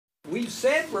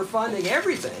said we're funding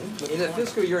everything in the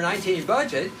fiscal year 19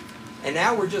 budget, and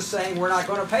now we're just saying we're not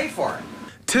going to pay for it.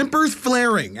 Tempers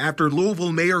flaring after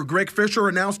Louisville Mayor Greg Fisher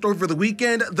announced over the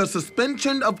weekend the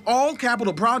suspension of all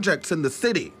capital projects in the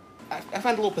city. I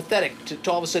find it a little pathetic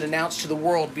to all of a sudden announce to the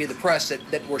world via the press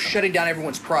that we're shutting down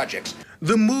everyone's projects.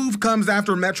 The move comes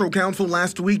after Metro Council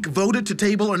last week voted to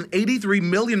table an $83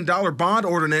 million bond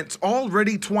ordinance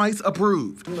already twice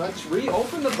approved. Let's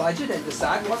reopen the budget and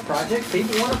decide what projects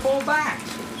people want to pull back.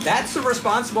 That's the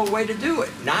responsible way to do it,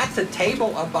 not to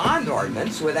table a bond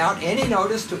ordinance without any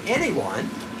notice to anyone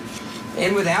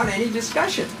and without any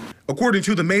discussion. According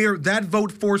to the mayor, that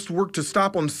vote forced work to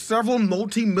stop on several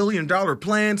multi-million-dollar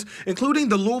plans, including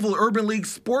the Louisville Urban League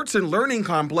Sports and Learning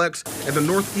Complex and the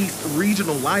Northeast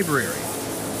Regional Library.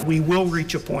 We will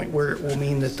reach a point where it will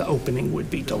mean that the opening would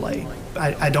be delayed.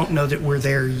 I don't know that we're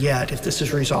there yet if this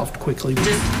is resolved quickly. We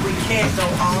can't go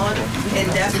on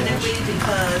indefinitely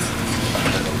because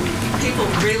people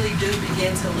really do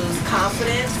begin to lose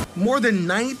confidence. More than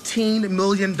 $19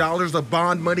 million of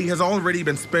bond money has already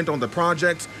been spent on the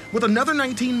projects, with another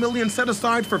 $19 million set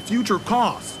aside for future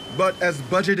costs. But as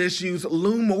budget issues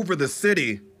loom over the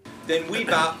city, then we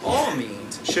by all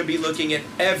means should be looking at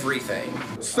everything.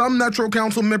 Some Metro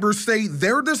Council members say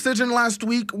their decision last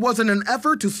week was in an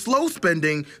effort to slow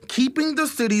spending, keeping the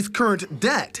city's current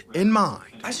debt in mind.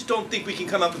 I just don't think we can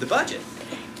come up with a budget.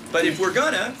 But if we're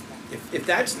gonna, if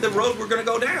that's the road we're gonna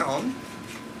go down,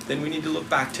 then we need to look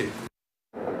back to.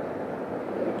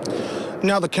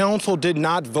 Now, the council did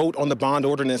not vote on the bond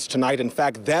ordinance tonight. In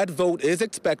fact, that vote is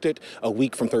expected a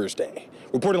week from Thursday.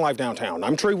 Reporting live downtown,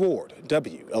 I'm Trey Ward,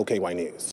 WLKY News.